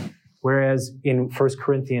salvation. Whereas in 1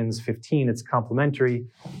 Corinthians 15, it's complementary.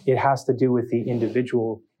 It has to do with the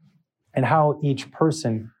individual and how each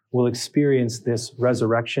person will experience this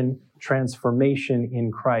resurrection, transformation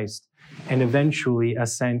in Christ. and eventually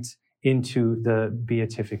ascent into the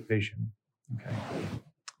beatific vision. Okay,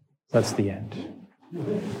 that's the end.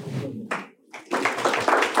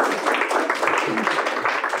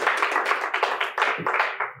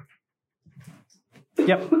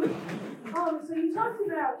 Yep. So you talked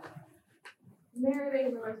about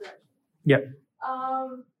meriting the resurrection. Yep. How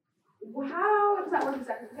does that work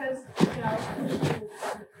exactly? Because,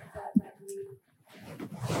 that we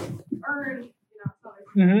earn, it's not like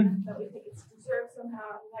that we think it's deserved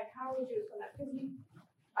somehow. Like, how would you explain that? Because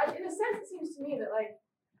in a sense, it seems to me that, like,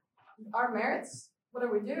 our merits,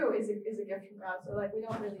 whatever we do, is a gift from God. So, like, we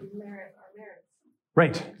don't really merit our merits.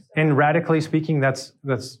 Right. And radically speaking, that's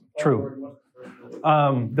true.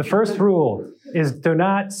 The first rule is do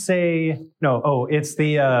not say no. Oh, it's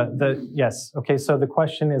the yes. Okay, so the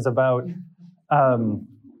question is about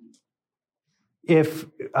if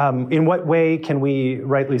in what way can we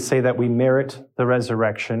rightly say that we merit the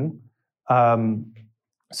resurrection? Right.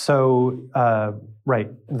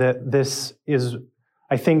 This is,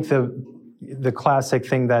 I think, the classic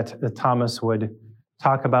thing that Thomas would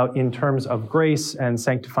talk about in terms of grace and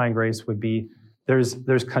sanctifying grace would be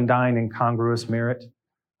there's condign and congruous merit.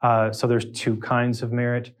 So there's two kinds of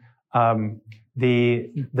merit.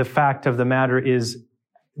 The fact of the matter is,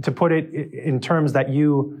 to put it in terms that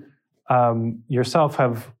you yourself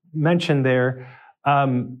have mentioned there,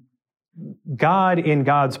 God in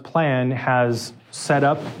God's plan has set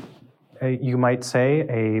up, you might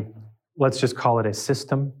say, let's just call it a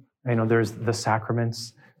system. There's the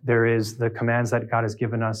sacraments, there is the commands that God has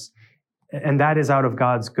given us, and that is out of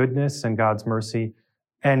God's goodness and God's mercy.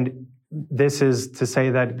 And this is to say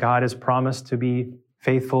that God has promised to be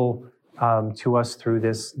faithful to us through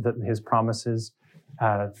his promises.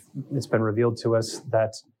 It's been revealed to us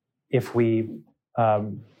that if we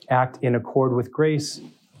act in accord with grace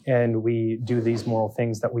and we do these moral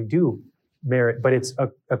things, that we do merit, but it's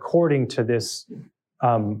according to this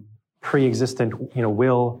pre-existent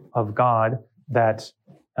will of God that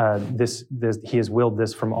he has willed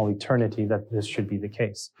this from all eternity, that this should be the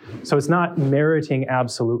case. So it's not meriting,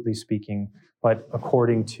 absolutely speaking, but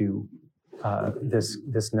according to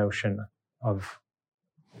this notion of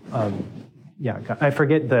I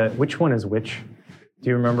forget which one is which. Do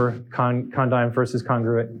you remember condign versus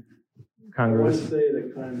congruent? Congruous. I would say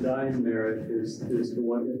that condign merit is the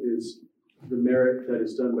one that is the merit that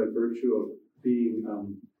is done by virtue of being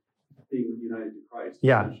united to Christ.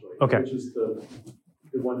 Yeah. Okay. Which is the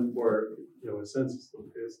one where, in a sense, is the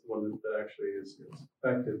one that actually is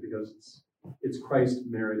effective because it's Christ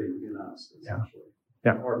meriting in us, essentially.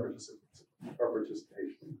 Yeah. Our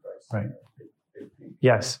participation in Christ. Right.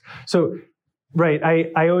 Yes. So, right.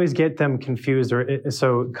 I always get them confused.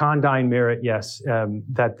 So condign merit, yes,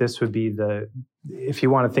 that this would be if you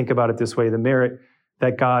want to think about it this way, the merit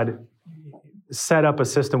that God set up a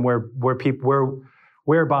system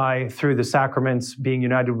whereby through the sacraments being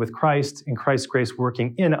united with Christ and Christ's grace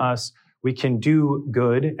working in us, we can do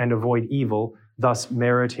good and avoid evil, thus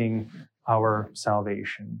meriting our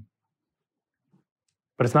salvation.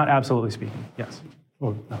 But it's not absolutely speaking. Yes.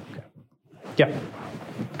 Oh, okay. Yeah.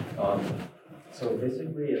 So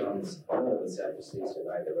basically, one of the Sadducees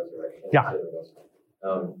denied the resurrection. Yeah.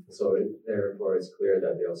 So therefore, it's clear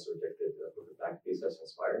that they also rejected the book of Maccabees as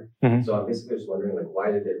inspired. Mm-hmm. So I'm basically just wondering, why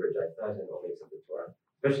did they reject that and only accept the Torah?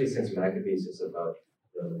 Especially since Maccabees is about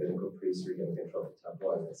the Levitical priests regaining control of the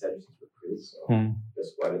temple, and the Sadducees were priests. So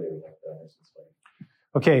just why did they reject that as inspired?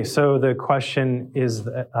 Okay, so the question is,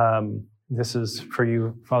 this is for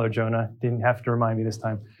you, Father Jonah. Didn't have to remind me this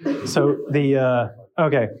time. So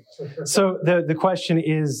so the question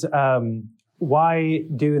is, why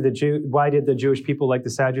did the Jewish people, like the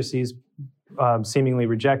Sadducees, seemingly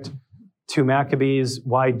reject 2 Maccabees?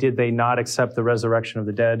 Why did they not accept the resurrection of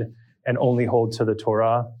the dead and only hold to the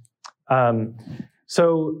Torah?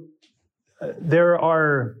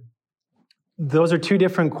 Those are 2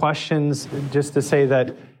 different questions, just to say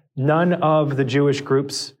that none of the Jewish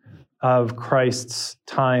groups of Christ's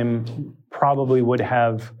time probably would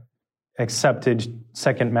have accepted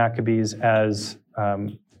 2nd Maccabees as,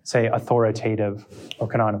 say, authoritative or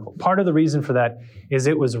canonical. Part of the reason for that is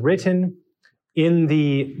it was written in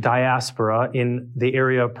the diaspora, in the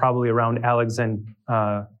area probably around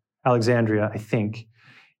Alexandria, I think.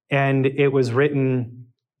 And it was written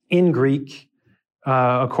in Greek,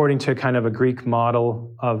 according to kind of a Greek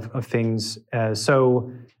model of things.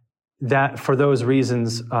 So that for those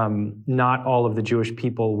reasons, not all of the Jewish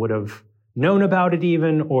people would have known about it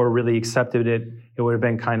even, or really accepted it. It would have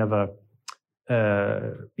been kind of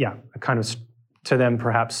to them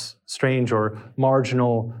perhaps strange or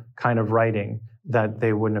marginal kind of writing that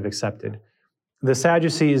they wouldn't have accepted. the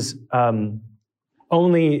Sadducees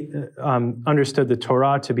only understood the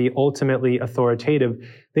Torah to be ultimately authoritative.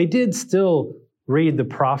 They did still read the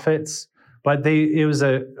prophets, but it was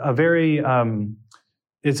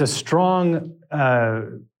it's a strong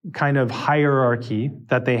kind of hierarchy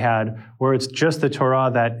that they had, where it's just the Torah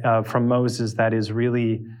that from Moses that is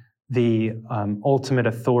really the ultimate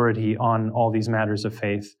authority on all these matters of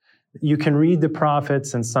faith. You can read the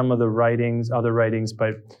prophets and some of the other writings,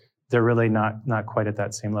 but they're really not quite at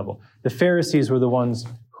that same level. The Pharisees were the ones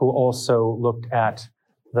who also looked at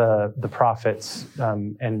the prophets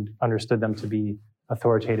and understood them to be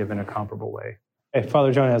authoritative in a comparable way. Hey,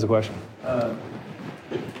 Father John has a question.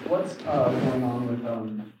 What's going on with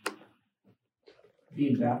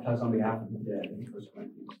being baptized on behalf of the dead in 1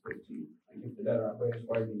 Corinthians 13? Like if the dead are not raised,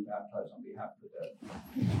 why are you being baptized on behalf of the dead?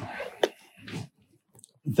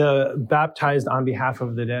 The baptized on behalf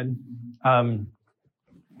of the dead.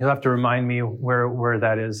 You'll have to remind me where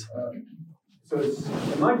that is. So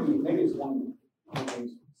it might be, maybe it's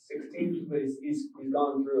 1:16, but he's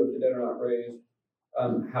gone through if the dead are not raised.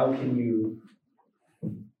 How can you?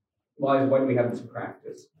 Why do we have this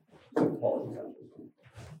practice? So Paul has this.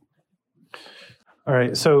 All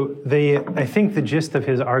right. So I think the gist of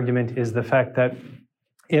his argument is the fact that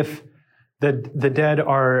if the dead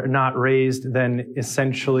are not raised, then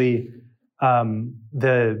essentially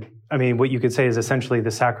what you could say is essentially the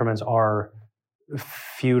sacraments are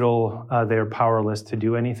futile. They're powerless to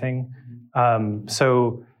do anything.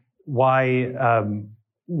 So why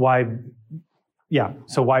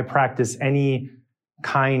practice any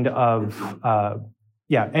kind of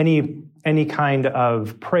any kind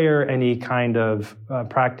of prayer, any kind of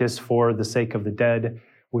practice for the sake of the dead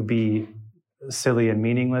would be silly and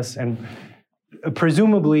meaningless. And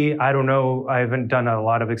presumably, I don't know, I haven't done a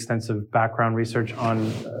lot of extensive background research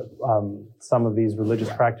on some of these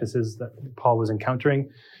religious practices that Paul was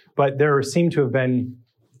encountering, but there seem to have been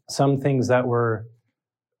some things that were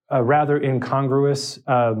rather incongruous,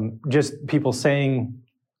 just people saying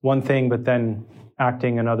one thing but then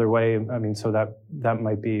acting another way. I mean, so that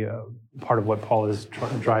might be part of what Paul is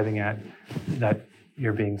driving at, that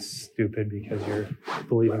you're being stupid because you're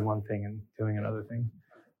believing one thing and doing another thing.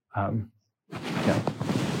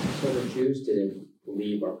 So the Jews didn't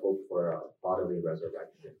believe or hope for a bodily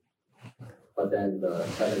resurrection, but then the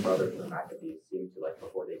 7 brothers of the Maccabees seemed to,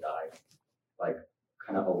 before they died,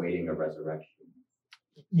 kind of awaiting a resurrection.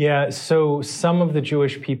 Yeah, so some of the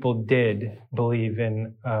Jewish people did believe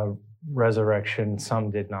in resurrection,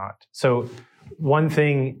 some did not. So one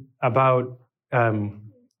thing about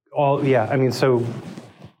so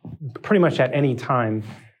pretty much at any time,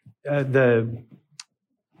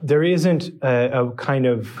 there isn't a kind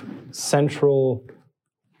of central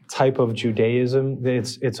type of Judaism.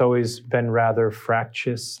 It's always been rather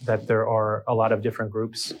fractious, that there are a lot of different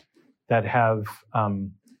groups that have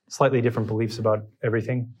slightly different beliefs about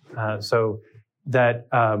everything. So that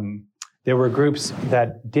there were groups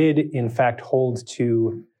that did, in fact, hold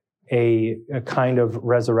to a kind of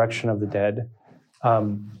resurrection of the dead.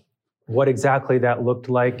 What exactly that looked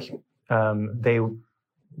like,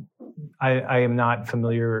 I am not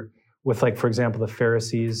familiar with, for example, the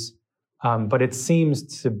Pharisees, but it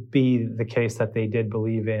seems to be the case that they did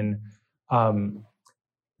believe in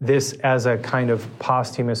this as a kind of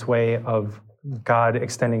posthumous way of God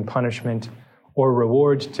extending punishment or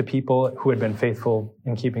reward to people who had been faithful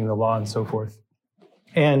in keeping the law and so forth.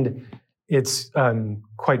 And it's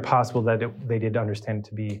quite possible that they did understand it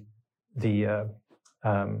to be a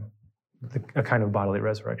kind of bodily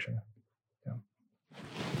resurrection.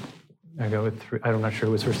 I go with 3. I'm not sure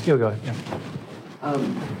who was first. You'll go ahead. Yeah.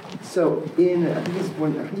 So I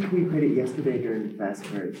think we read it yesterday during the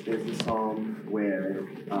Vespers. There's a psalm where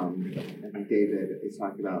I think David is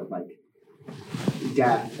talking about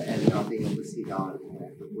death and not being able to see God and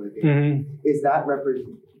living. Mm-hmm. Is that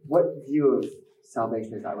what view of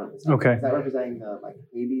salvation is that representing? Okay. Is that representing the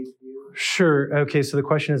Hades view? Sure. Okay. So the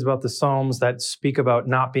question is about the Psalms that speak about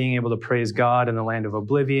not being able to praise God in the land of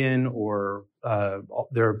oblivion, or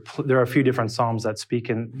there are a few different Psalms that speak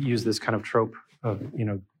and use this kind of trope of,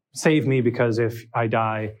 save me because if I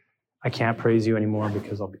die, I can't praise you anymore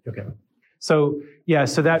because I'll be okay. So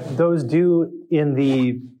so that those do in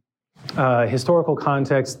the historical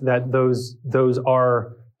context, that those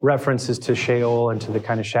are references to Sheol and to the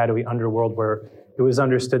kind of shadowy underworld where it was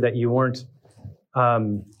understood that you weren't,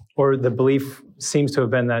 or the belief seems to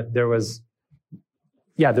have been that there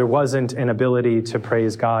wasn't an ability to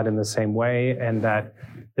praise God in the same way, and that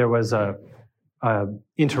there was a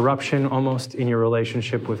interruption almost in your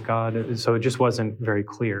relationship with God. So it just wasn't very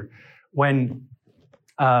clear. When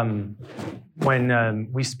when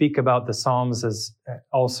we speak about the Psalms as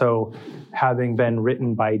also having been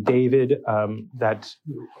written by David, that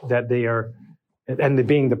they are, and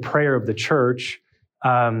being the prayer of the church,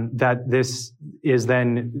 that this is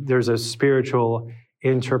then, there's a spiritual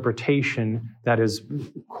interpretation that is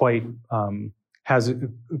quite, has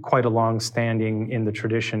quite a long standing in the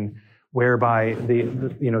tradition, whereby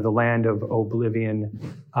the land of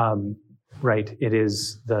oblivion, right, it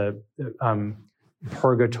is the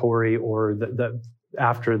purgatory, or the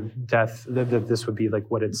after death, this would be like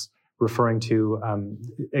what it's referring to.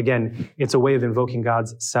 Again, it's a way of invoking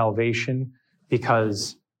God's salvation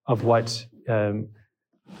because of what can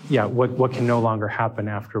no longer happen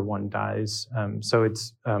after one dies. So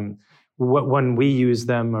it's when we use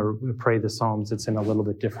them or we pray the Psalms, it's in a little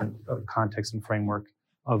bit different context and framework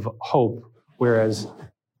of hope, whereas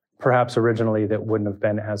perhaps originally that wouldn't have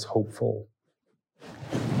been as hopeful.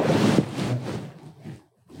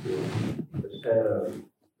 Just had a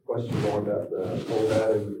question more about the old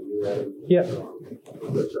Adam and the new Adam. Yeah.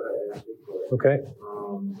 Which I asked before. Okay.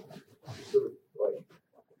 Sort of like,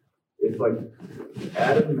 if like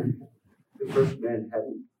Adam, the first man,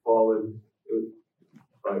 hadn't fallen, it was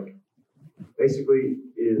like basically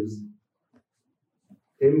is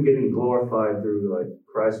him getting glorified through like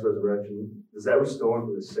Christ's resurrection. Does that restore him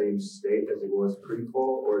to the same state as it was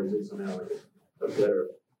pre-fall, or is it somehow like a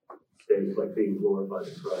better state, like being glorified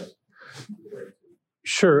in Christ?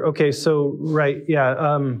 Sure. Okay. So right.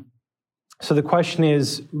 Yeah. So the question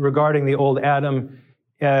is regarding the old Adam.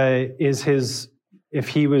 If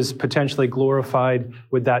he was potentially glorified,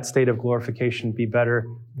 would that state of glorification be better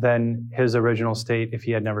than his original state if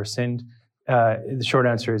he had never sinned? The short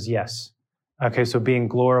answer is yes. Okay, so being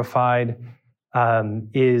glorified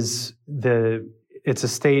it's a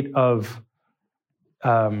state of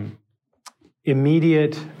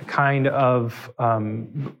immediate kind of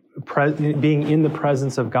being in the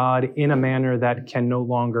presence of God in a manner that can no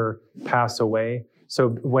longer pass away. So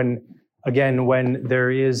when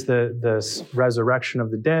there is the resurrection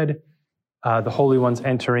of the dead, the Holy Ones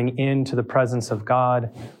entering into the presence of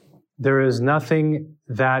God, there is nothing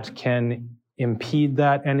that can impede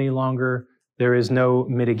that any longer. There is no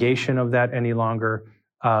mitigation of that any longer.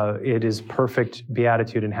 It is perfect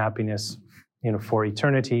beatitude and happiness, for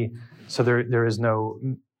eternity. So there is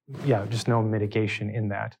just no mitigation in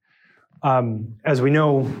that. As we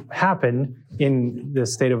know happened in the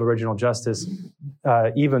state of original justice,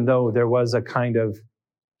 even though there was a kind of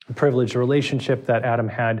privileged relationship that Adam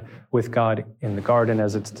had with God in the garden,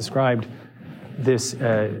 as it's described, this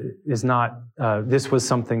was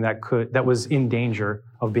something that was in danger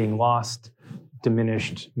of being lost,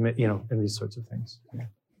 diminished, and these sorts of things.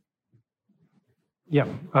 Yeah.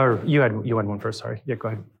 Or you had one first. Sorry. Yeah. Go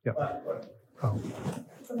ahead. Yeah. Oh.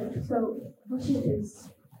 Okay. So the question is,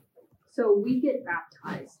 so we get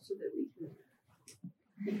baptized so that we can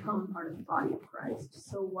become part of the body of Christ.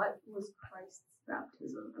 So what was Christ's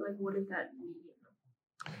baptism? Like, what did that mean?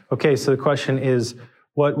 Okay. So the question is,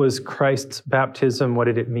 what was Christ's baptism? What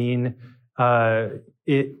did it mean?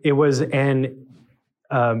 It was in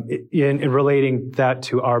relating that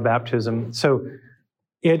to our baptism. So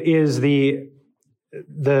it is the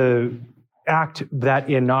act that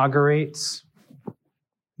inaugurates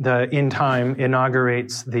the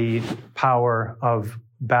power of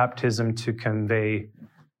baptism to convey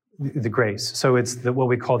the grace. So it's what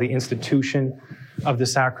we call the institution of the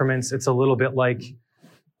sacraments. It's a little bit like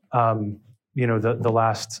the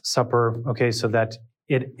Last Supper, okay, so that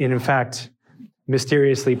it in fact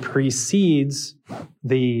mysteriously precedes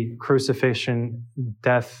the crucifixion,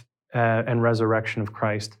 death, and resurrection of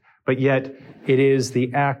Christ. But yet it is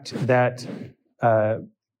the act that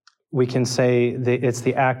we can say it's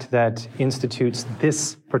the act that institutes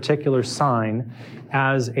this particular sign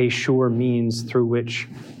as a sure means through which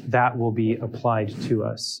that will be applied to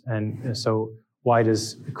us. And so why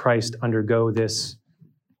does Christ undergo this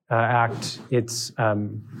act? It's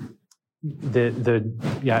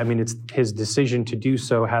it's his decision to do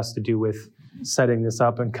so has to do with setting this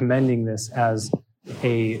up and commending this as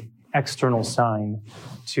a external sign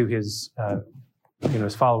to his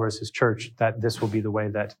his followers, his church, that this will be the way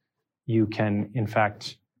that you can in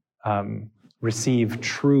fact receive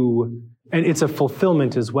true, and it's a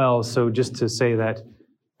fulfillment as well. So just to say that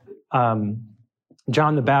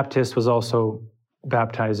John the Baptist was also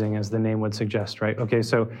baptizing, as the name would suggest, right? Okay,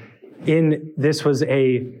 so this was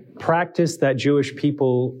a practice that Jewish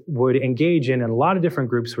people would engage in, and a lot of different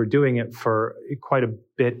groups were doing it for quite a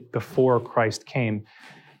bit before Christ came.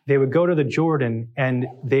 They would go to the Jordan and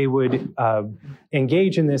they would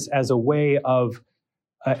engage in this as a way of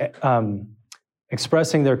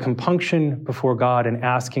expressing their compunction before God and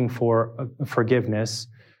asking for forgiveness.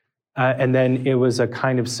 And then it was a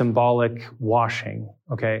kind of symbolic washing,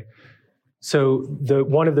 okay? So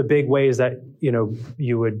one of the big ways that,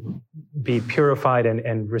 you would be purified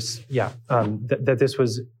that this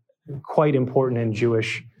was quite important in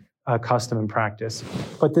Jewish custom and practice.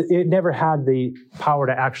 But it never had the power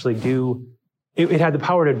to actually do, it had the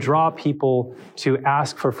power to draw people to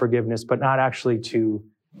ask for forgiveness, but not actually to,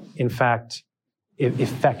 in fact,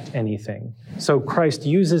 effect anything. So Christ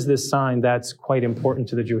uses this sign that's quite important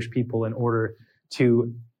to the Jewish people in order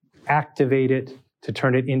to activate it, to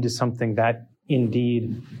turn it into something that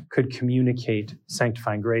indeed could communicate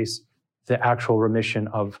sanctifying grace, the actual remission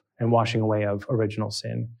of and washing away of original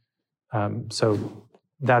sin. So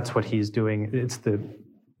that's what he's doing. It's the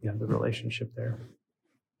relationship there.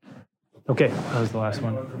 Okay, that was the last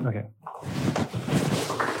one. Okay.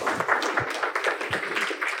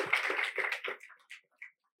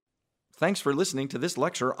 Thanks for listening to this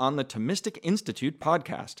lecture on the Thomistic Institute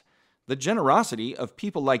podcast. The generosity of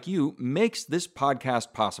people like you makes this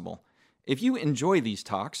podcast possible. If you enjoy these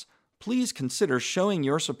talks, please consider showing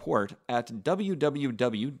your support at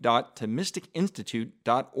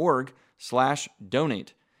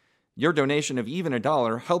www.thomisticinstitute.org/donate. Your donation of even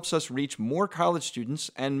 $1 helps us reach more college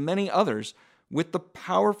students and many others with the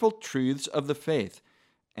powerful truths of the faith,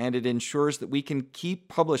 and it ensures that we can keep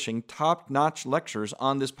publishing top-notch lectures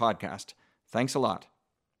on this podcast. Thanks a lot.